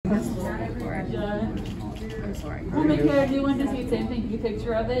I'm sorry. Well, Michaela, do you want to see the same thing? You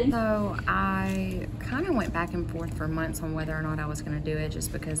picture of it? So I kind of went back and forth for months on whether or not I was going to do it,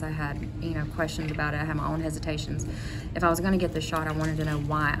 just because I had, questions about it. I had my own hesitations. If I was going to get the shot, I wanted to know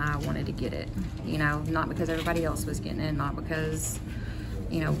why I wanted to get it. Not because everybody else was getting it, not because,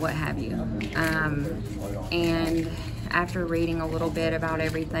 what have you. And after reading a little bit about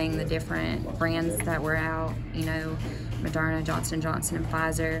everything, the different brands that were out, Moderna, Johnson & Johnson, and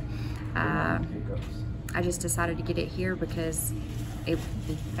Pfizer, I just decided to get it here because it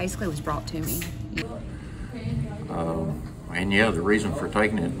basically was brought to me. And yeah, the reason for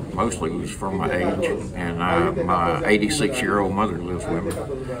taking it mostly was for my age, and my 86-year-old mother lives with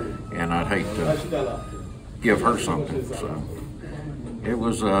me, and I'd hate to give her something. So it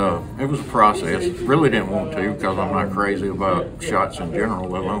was a process. Really didn't want to, because I'm not crazy about shots in general,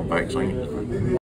 let alone vaccines.